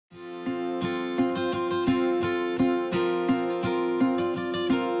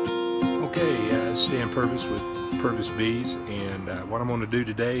Stein with Purvis Bees, and what I'm going to do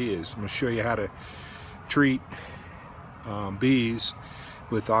today is I'm going to show you how to treat bees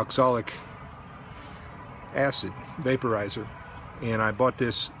with oxalic acid vaporizer. And I bought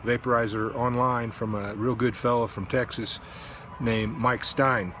this vaporizer online from a real good fellow from Texas named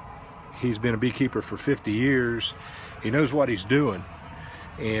Stein. He's been a beekeeper for 50 years. He knows what he's doing,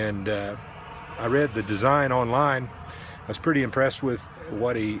 and I read the design online. I was pretty impressed with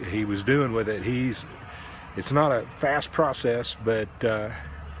what he was doing with it. It's not a fast process, but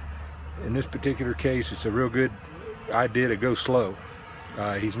in this particular case, it's a real good idea to go slow.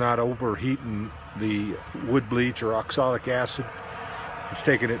 He's not overheating the wood bleach or oxalic acid. He's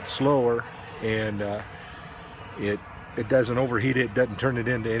taking it slower, and it doesn't overheat it. It doesn't turn it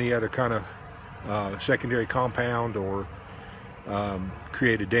into any other kind of secondary compound or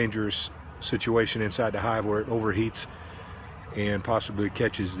create a dangerous situation inside the hive where it overheats and possibly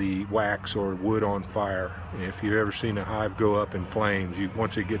catches the wax or wood on fire. And if you've ever seen a hive go up in flames,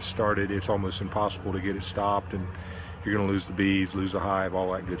 once it gets started, it's almost impossible to get it stopped, and you're going to lose the bees, lose the hive,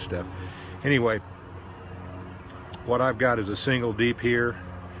 all that good stuff. Anyway, what I've got is a single deep here,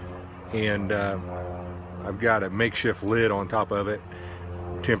 and I've got a makeshift lid on top of it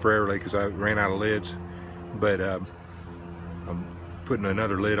temporarily because I ran out of lids, but I'm putting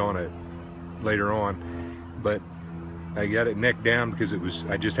another lid on it later on. But I got it neck down because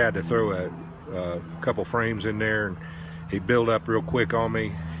I just had to throw a couple frames in there, and it built up real quick on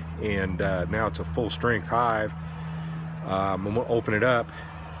me, and now it's a full strength hive. I'm gonna open it up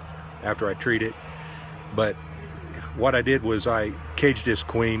after I treat it. But what I did was I caged this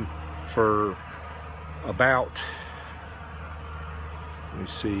queen for about, let me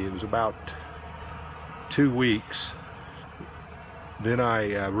see, it was about 2 weeks. Then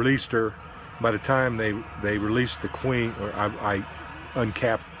I released her. By the time they released the queen, or I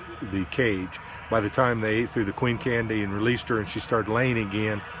uncapped the cage, by the time they ate through the queen candy and released her and she started laying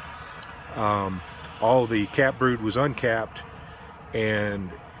again, all the cap brood was uncapped, and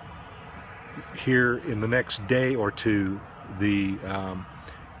here in the next day or two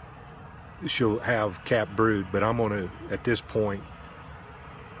she'll have cap brood. But I'm going to, at this point,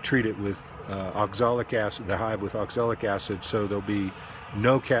 treat it with oxalic acid, the hive with oxalic acid, so there'll be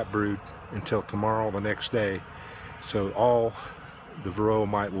no cap brood until tomorrow, the next day. So all the Varroa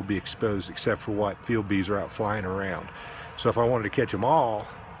mite will be exposed, except for what field bees are out flying around. So if I wanted to catch them all,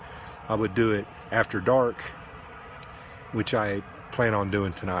 I would do it after dark, which I plan on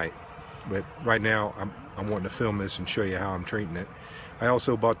doing tonight. But right now I'm wanting to film this and show you how I'm treating it. I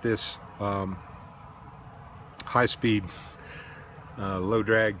also bought this high-speed low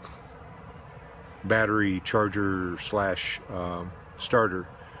drag battery charger slash starter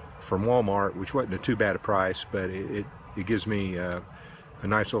from Walmart, which wasn't too bad a price, but it gives me a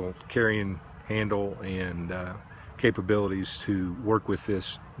nice little carrying handle and capabilities to work with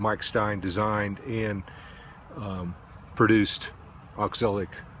this Stein designed and produced oxalic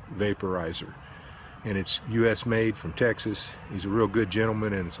vaporizer. And it's US made from Texas. He's a real good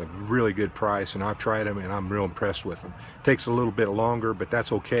gentleman, and it's a really good price, and I've tried him and I'm real impressed with him. Takes a little bit longer, but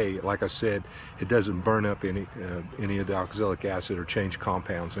that's okay. Like I said, it doesn't burn up any of the oxalic acid or change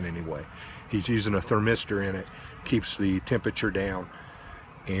compounds in any way. He's using a thermistor in it, keeps the temperature down.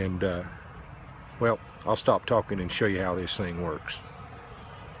 And well, I'll stop talking and show you how this thing works.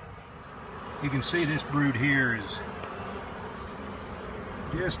 You can see this brood here is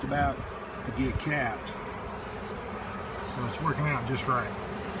just about to get capped, so it's working out just right.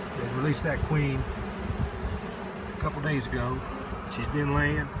 They released that queen a couple days ago. She's been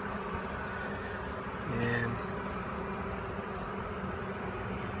laying, and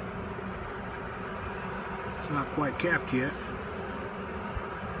it's not quite capped yet.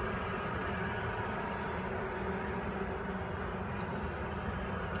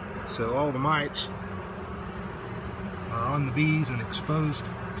 So all the mites are on the bees and exposed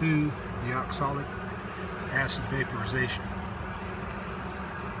to the oxalic acid vaporization.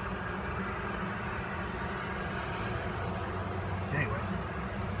 Anyway,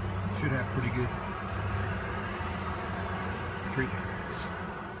 should have pretty good treatment.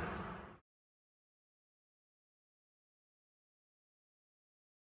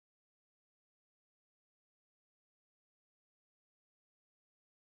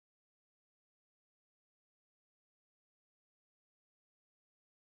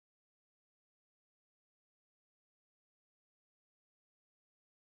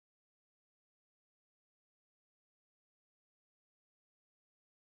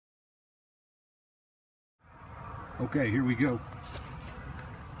 Okay, here we go.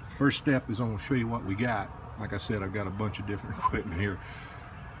 First step is I'm going to show you what we got. Like I said, I've got a bunch of different equipment here.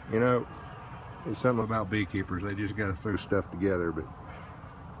 You know, It's something about beekeepers, they just got to throw stuff together. But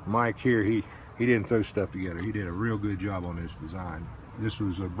Mike here, he didn't throw stuff together. He did a real good job on this design. This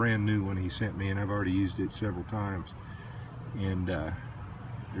was a brand new one he sent me, and I've already used it several times. And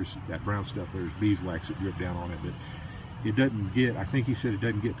there's that brown stuff, there's beeswax that drip down on it, but it doesn't get, I think he said it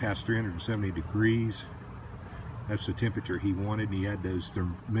doesn't get past 370 degrees. That's the temperature he wanted, and he had those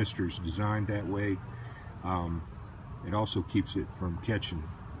thermistors designed that way. It also keeps it from catching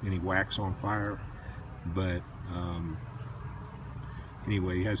any wax on fire. But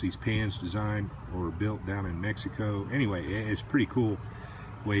anyway, he has these pans designed or built down in Mexico. Anyway, it's pretty cool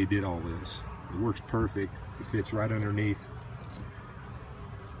the way he did all this. It works perfect. It fits right underneath.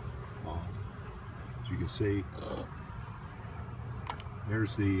 As you can see,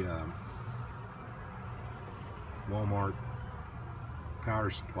 there's the Walmart power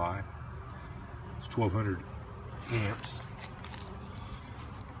supply. It's 1200 amps.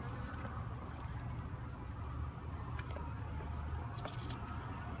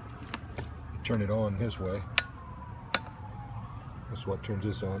 Turn it on this way. That's what turns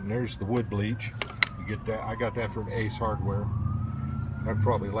this on. And there's the wood bleach. You get that. I got that from Ace Hardware. That'd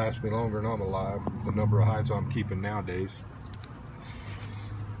probably last me longer than I'm alive with the number of hives I'm keeping nowadays.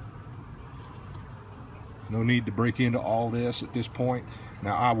 No need to break into all this at this point.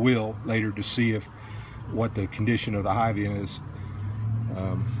 Now I will later to see if what the condition of the hive is.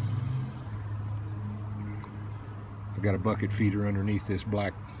 I've got a bucket feeder underneath this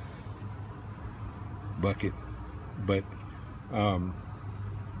black bucket, but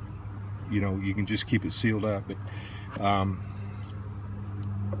you know, you can just keep it sealed up. But I'm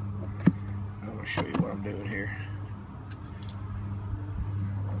going to show you what I'm doing here.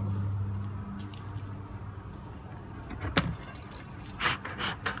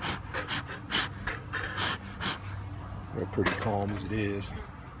 They're pretty calm as it is.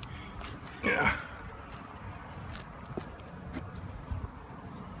 Yeah.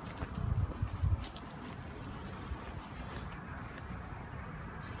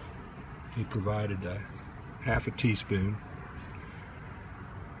 He provided half a teaspoon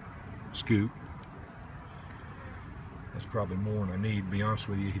scoop. That's probably more than I need, to be honest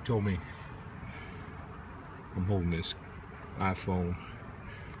with you. He told me, I'm holding this iPhone,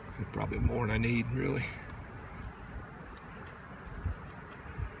 it's probably more than I need, really.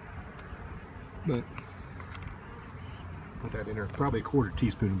 But put that in there. Probably a quarter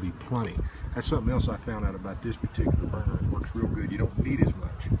teaspoon would be plenty. That's something else I found out about this particular burner. It works real good. You don't need as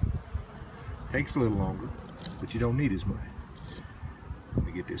much. Takes a little longer, but you don't need as much. Let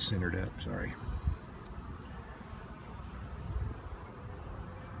me get this centered up, sorry.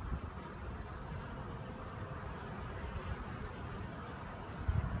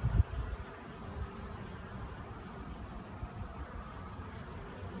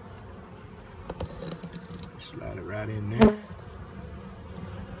 Slide it right in there.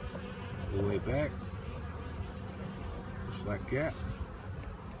 All the way back. Just like that.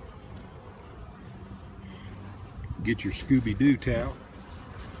 Get your Scooby-Doo towel.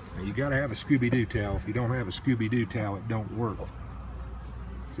 Now you gotta have a Scooby-Doo towel. If you don't have a Scooby-Doo towel, it don't work.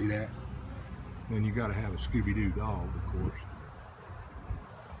 See that? Then you gotta have a Scooby-Doo dog, of course.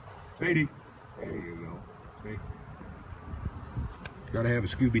 Sadie, there you go. See? Gotta have a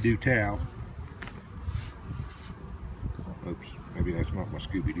Scooby-Doo towel. Oops, maybe that's not my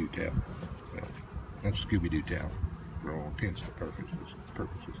Scooby-Doo towel. No, that's a Scooby-Doo towel for all intents and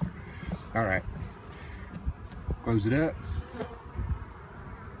purposes. All right. Close it up.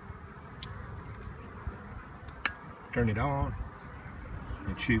 Turn it on.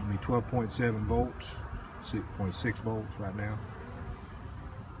 It's shooting me 12.7 volts, 6.6 volts right now.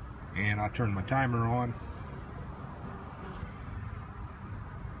 And I turn my timer on.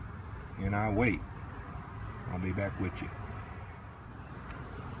 And I wait. I'll be back with you.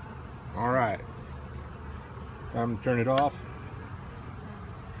 All right. Time to turn it off.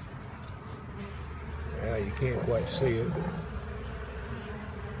 Yeah, you can't quite see it.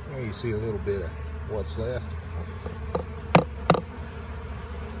 Well, you see a little bit of what's left.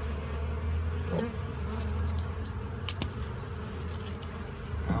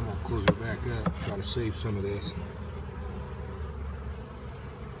 I'm gonna close it back up, try to save some of this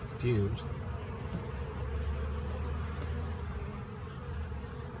fumes.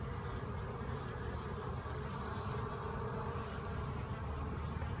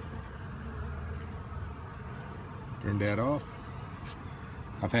 Turn that off.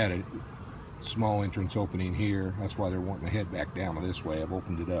 I've had a small entrance opening here. That's why they're wanting to head back down this way. I've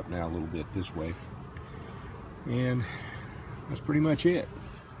opened it up now a little bit this way. And that's pretty much it.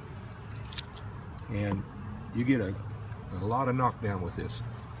 And you get a lot of knockdown with this.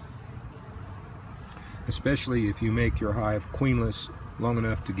 especially if you make your hive queenless long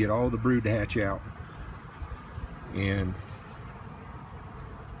enough to get all the brood to hatch out, and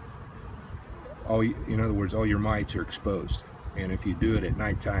in other words, all your mites are exposed. And if you do it at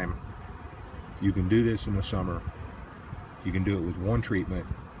nighttime, you can do this in the summer. You can do it with one treatment,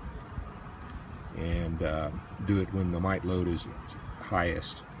 and do it when the mite load is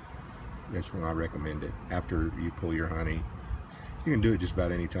highest. That's when I recommend it, after you pull your honey. You can do it just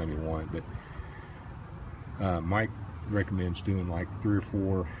about any time you want, but Mike recommends doing like 3 or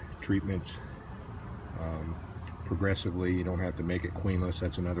 4 treatments progressively. You don't have to make it queenless.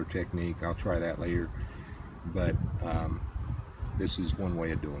 That's another technique. I'll try that later, but this is one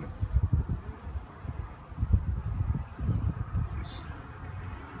way of doing it.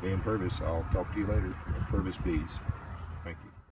 Dan Purvis. I'll talk to you later. Purvis Bees.